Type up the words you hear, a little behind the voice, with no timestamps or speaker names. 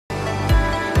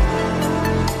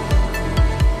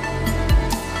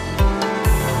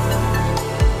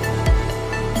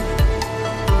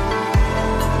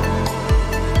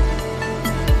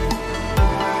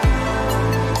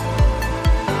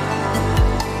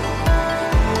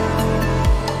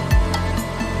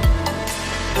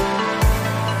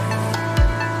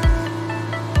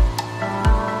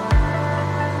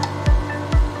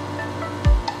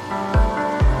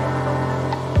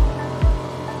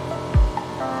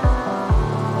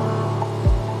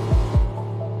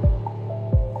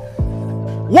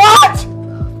What?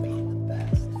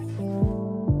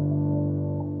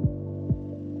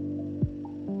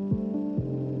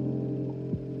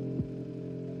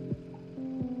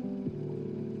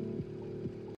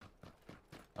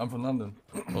 I'm from London.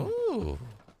 Ooh,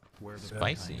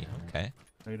 spicy. Okay.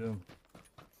 How you doing?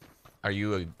 Are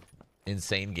you a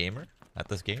insane gamer at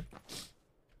this game?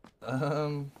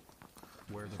 I'm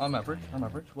average. I'm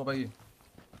average. What about you?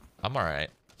 I'm all right.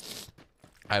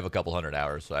 I have a couple hundred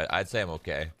hours, so I'd say I'm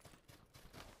okay.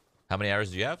 How many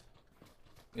hours do you have?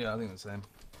 Yeah, I think the same.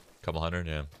 Couple hundred,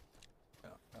 yeah.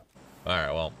 All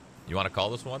right. Well, you want to call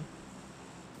this one?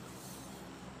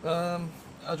 How do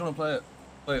you want to play it?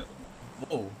 Wait.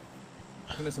 Whoa.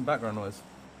 I think there's some background noise.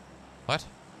 What?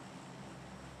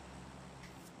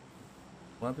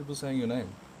 Why are people saying your name?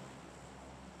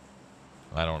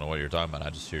 I don't know what you're talking about. I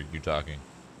just hear you talking.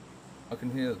 I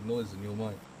can hear noise in your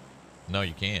mic. No,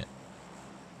 you can't.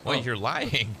 Wait, you're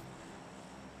lying.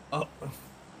 Oh.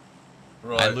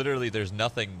 Right. I literally, there's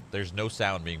no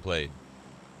sound being played.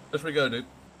 Let's go, dude.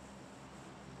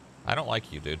 I don't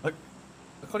like you, dude. I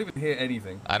can't even hear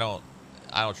anything. I don't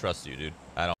trust you, dude.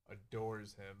 I don't.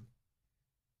 Adores him.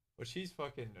 But she's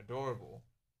fucking adorable.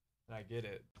 And I get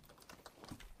it.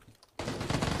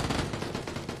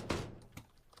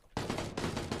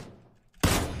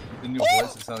 In your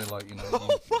voice, it sounded like, you know,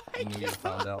 you knew you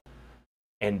found out.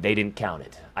 And they didn't count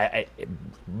it.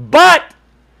 But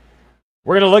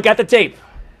we're gonna look at the tape,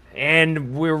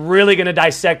 and we're really gonna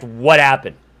dissect what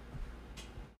happened.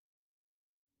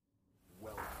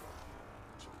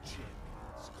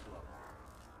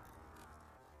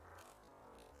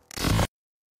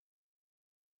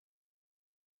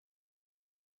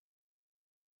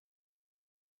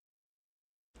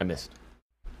 I missed.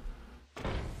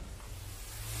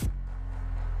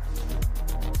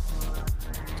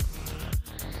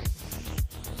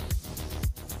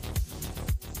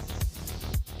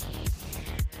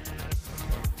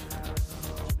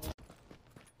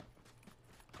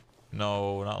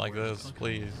 No, not like this,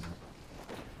 please.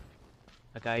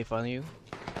 A guy in front of you.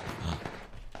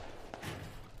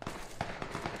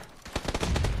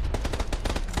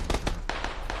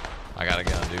 I got a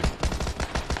gun, dude.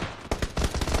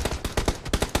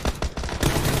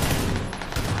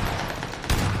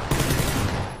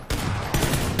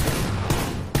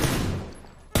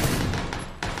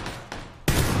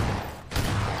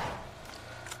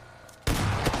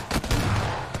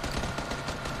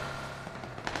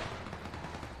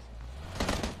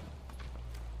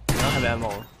 I don't have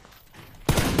ammo.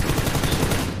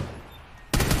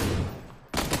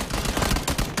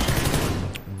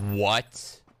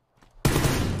 What?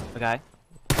 Okay.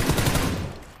 That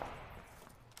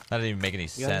didn't even make any You're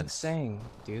sense. insane,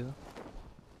 dude.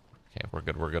 Okay, we're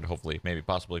good. We're good. Hopefully, maybe,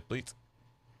 possibly, please.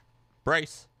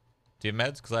 Bryce, do you have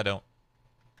meds? Because I don't.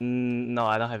 No,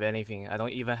 I don't have anything. I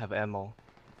don't even have ammo.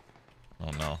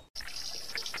 Oh no.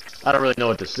 I don't really know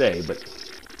what to say, but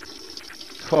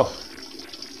oh,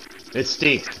 it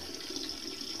stinks.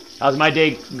 How's my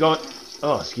day going?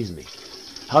 Oh, excuse me.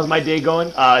 How's my day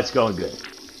going? It's going good.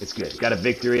 It's good. Got a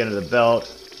victory under the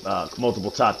belt.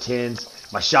 Multiple top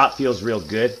 10s. My shot feels real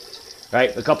good.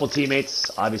 Right? A couple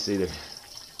teammates. Obviously, they're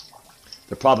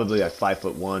probably like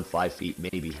 5'1", 5 feet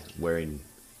maybe, wearing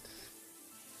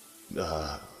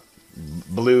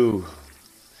blue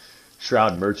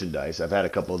Shroud merchandise. I've had a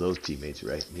couple of those teammates,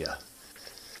 right? Yeah.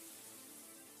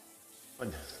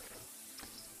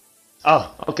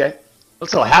 Oh, okay.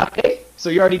 So half day. So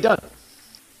you're already done.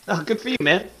 Oh, good for you,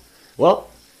 man. Well,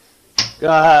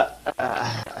 have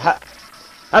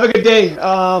a good day.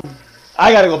 I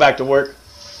gotta go back to work.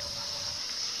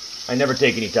 I never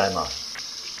take any time off.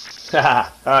 All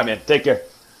right, man. Take care.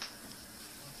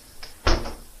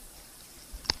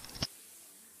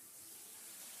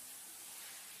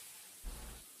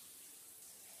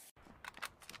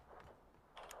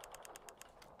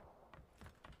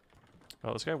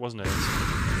 Oh, this guy wasn't innocent.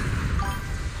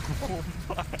 Oh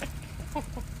my.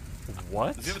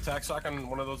 What? Does he have a tack sock on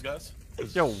one of those guys?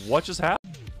 Yo, what just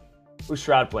happened? Who's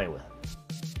Shroud playing with?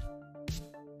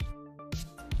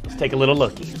 Let's take a little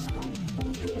looky.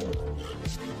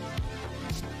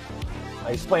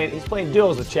 He's playing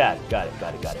duels with Chad. Got it.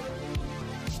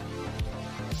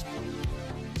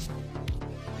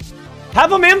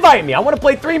 Have him invite me. I want to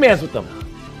play 3-mans with them.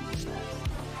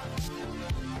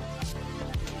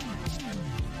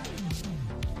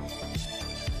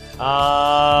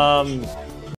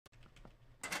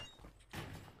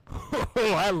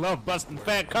 Oh, I love busting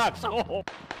fat cocks. Oh.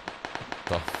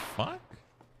 The fuck?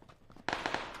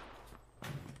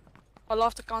 I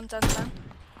love the content, man.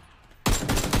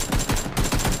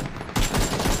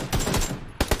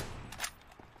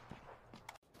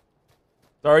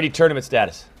 It's already tournament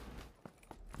status.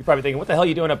 You're probably thinking, what the hell are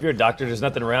you doing up here, doctor? There's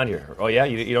nothing around here. Oh, yeah?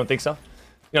 You don't think so? You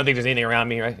don't think there's anything around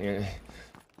me, right?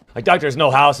 Like, doctor, there's no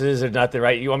houses or nothing,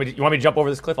 right? You want me to jump over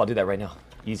this cliff? I'll do that right now.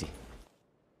 Easy.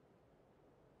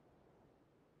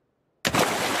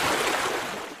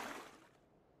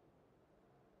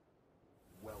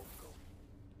 Welcome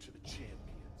to the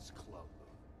Champions Club.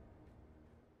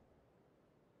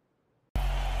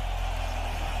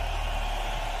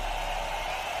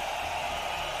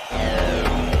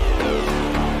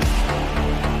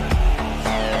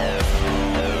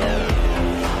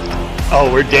 Oh,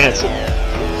 we're dancing.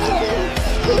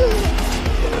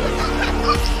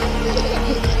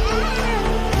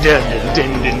 Yeah.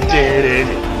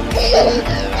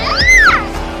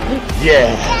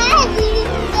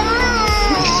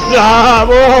 Stop!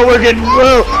 Whoa, we're getting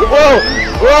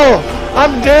whoa!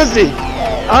 I'm dizzy.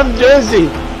 I'm dizzy.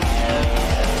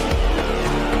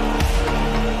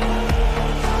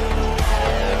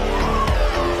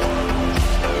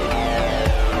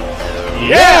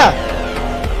 Yeah!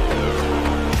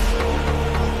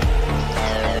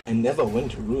 I never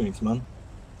went to ruins, man.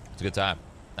 It's a good time,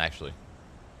 actually.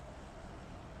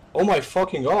 Oh my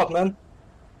fucking god, man.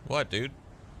 What, dude?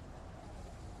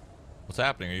 What's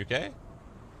happening? Are you okay?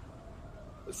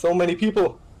 So many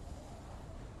people.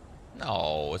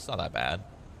 No, it's not that bad.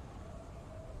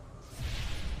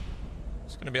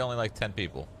 It's gonna be only like 10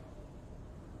 people.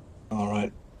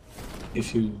 Alright.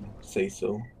 If you say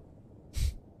so.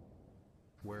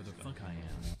 Where the fuck I am.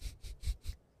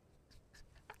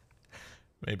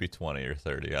 Maybe 20 or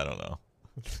 30, I don't know.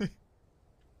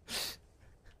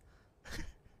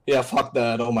 Yeah, fuck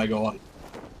that, oh my god.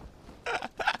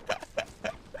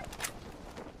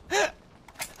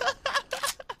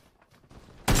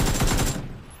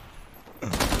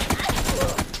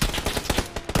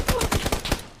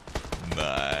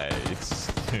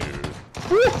 Nice, dude.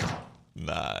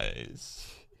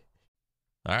 Nice.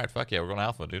 Alright, fuck yeah, we're going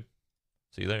alpha, dude.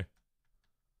 See you there.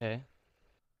 Okay.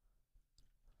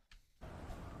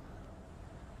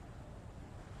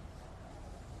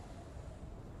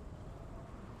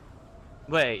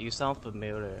 Wait, you sound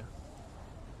familiar.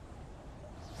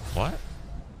 What?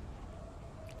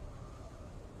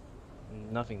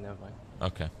 Nothing, never mind.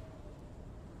 Okay.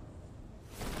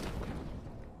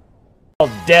 All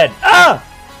dead. Ah!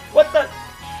 What the?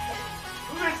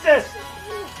 Who is this?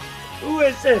 Who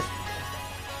is this?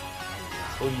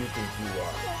 Who do you think you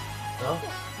are?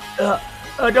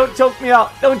 Huh? Don't choke me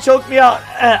out. Don't choke me out.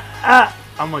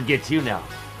 I'm gonna get you now.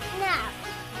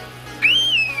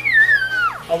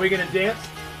 Are we gonna dance?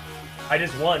 I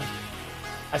just won.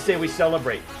 I say we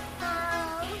celebrate.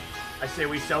 I say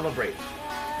we celebrate.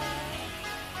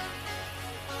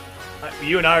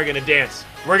 You and I are gonna dance.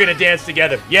 We're gonna dance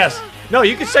together. Yes. No,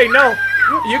 you can say no.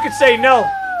 You can say no.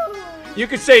 You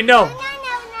can say no.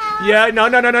 Yeah, no.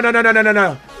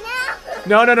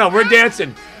 No. We're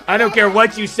dancing. I don't care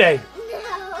what you say.